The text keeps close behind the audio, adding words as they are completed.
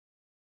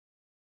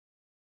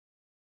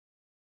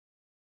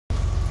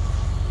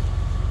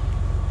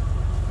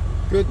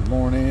Good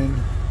morning.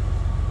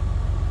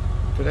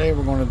 Today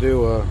we're going to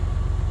do a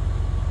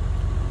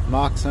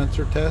NOx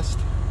sensor test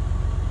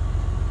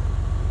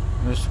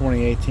on this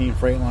 2018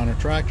 Freightliner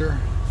tractor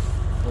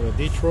with a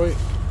Detroit.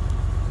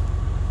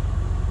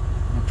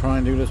 I'm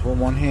trying to do this with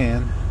one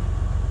hand,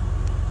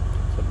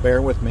 so bear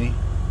with me.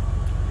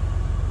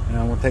 And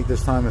I want to take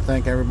this time to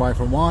thank everybody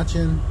for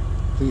watching.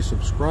 Please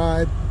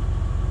subscribe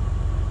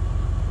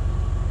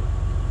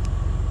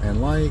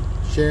and like,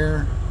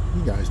 share.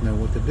 You guys know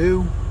what to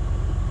do.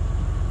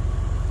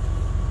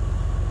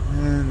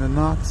 And the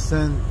NOx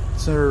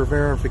sensor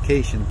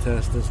verification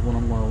test is what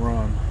I'm going to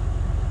run.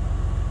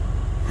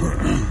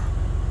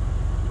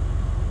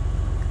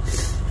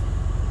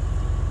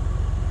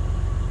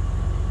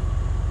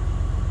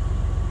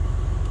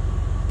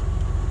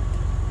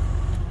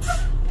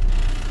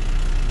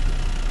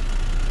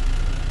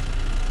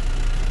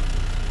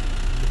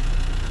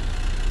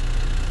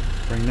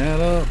 Bring that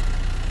up.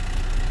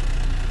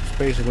 It's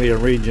basically a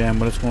regen,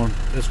 but it's going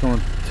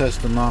to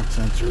test the NOx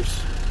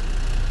sensors.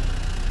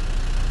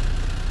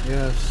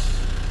 Yes.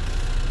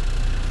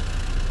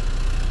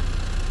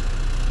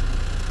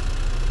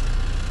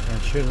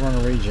 And should run a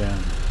regen.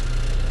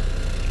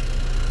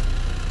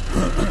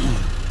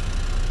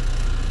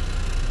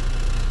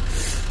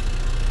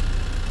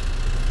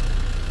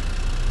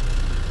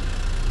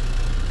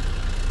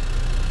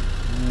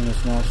 And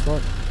it's not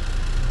stuck.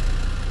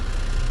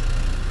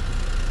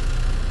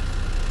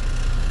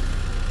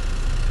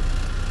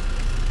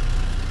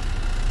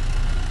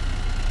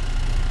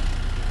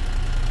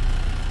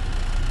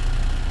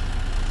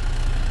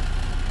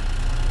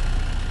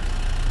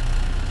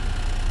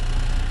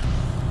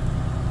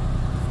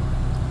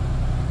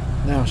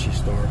 Now she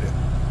started.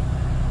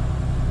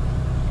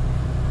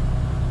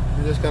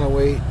 You just gotta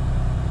wait.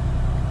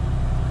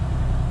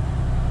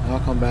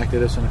 I'll come back to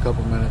this in a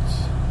couple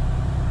minutes.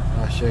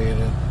 I'll show you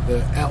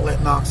the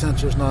outlet NOx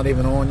sensor's not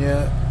even on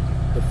yet.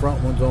 The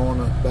front one's on,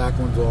 the back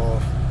one's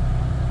off.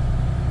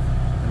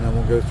 And then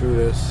we'll go through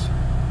this.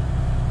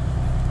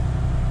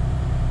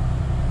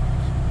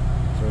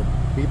 So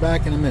be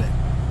back in a minute.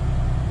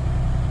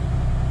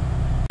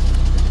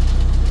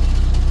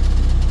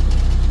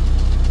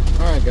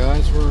 Alright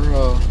guys, we're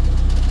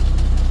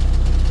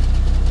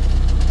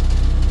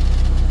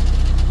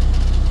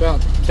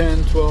about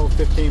 10, 12,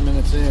 15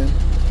 minutes in.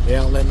 The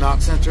outlet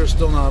NOx sensor is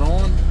still not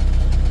on,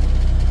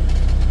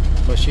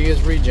 but she is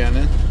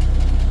regenning.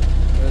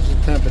 There's the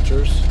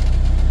temperatures.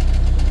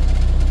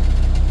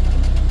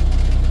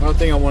 Another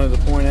thing I wanted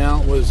to point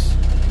out was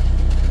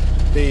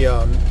the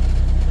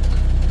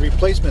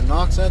replacement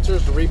NOx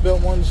sensors, the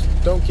rebuilt ones,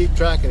 don't keep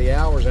track of the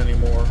hours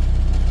anymore.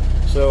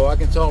 So I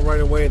can tell right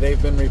away they've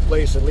been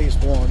replaced at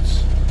least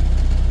once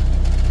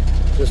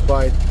just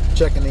by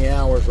checking the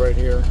hours right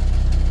here.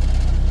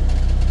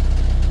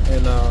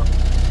 And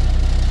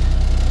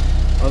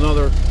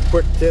another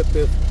quick tip,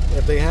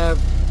 if they have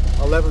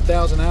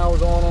 11,000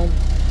 hours on them,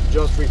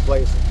 just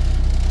replace them.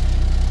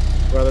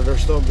 Whether they're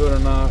still good or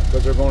not,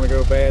 because they're going to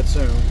go bad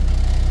soon.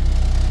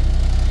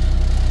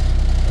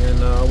 And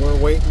we're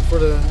waiting for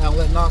the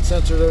outlet NOx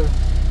sensor to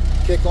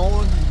kick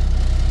on.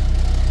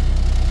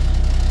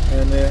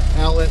 And the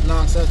outlet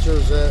NOx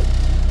sensors,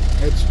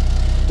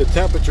 the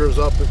temperature is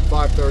up at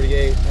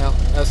 538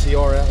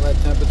 SCR outlet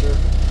temperature.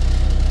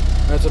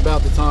 That's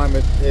about the time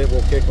it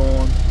will kick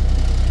on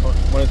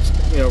when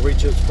it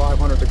reaches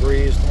 500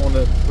 degrees on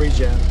the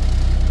regen.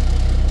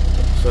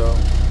 So,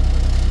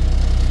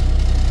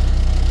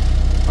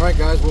 all right,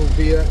 guys, we'll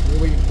be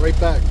right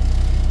back.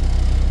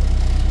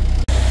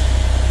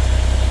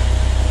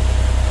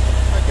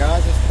 All right,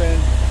 guys, it's been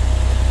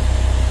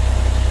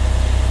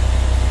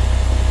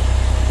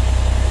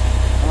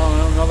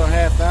another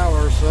half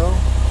hour or so.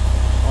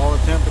 All the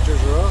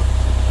temperatures are up.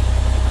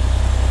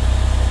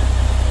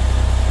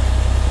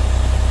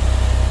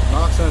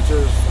 NOx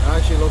sensors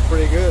actually look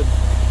pretty good.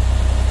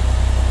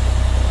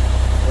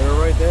 They're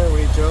right there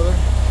with each other.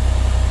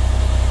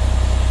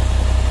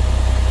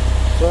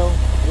 So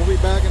we'll be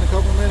back in a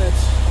couple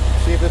minutes,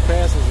 see if it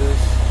passes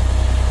this,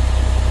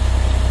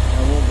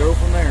 and we'll go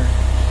from there.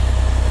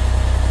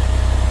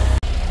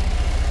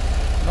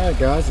 Alright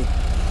guys, the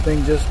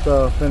thing just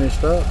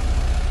finished up.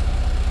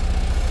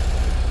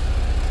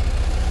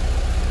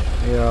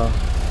 The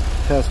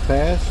test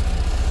passed.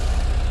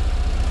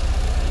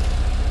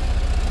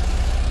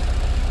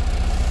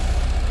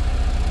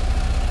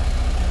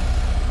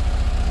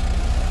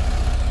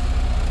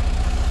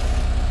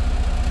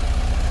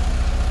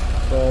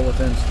 It's all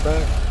within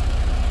spec.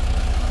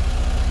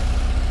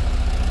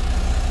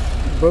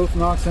 Both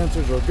NOx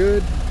sensors are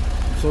good,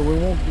 so we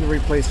won't be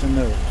replacing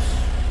those.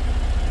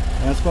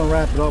 And that's going to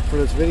wrap it up for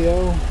this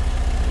video.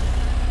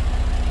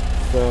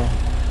 So,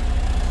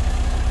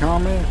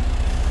 comment,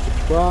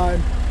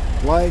 subscribe,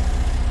 like,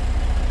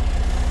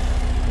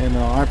 and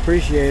I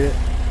appreciate it.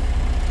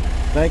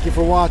 Thank you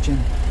for watching.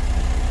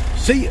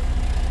 See ya.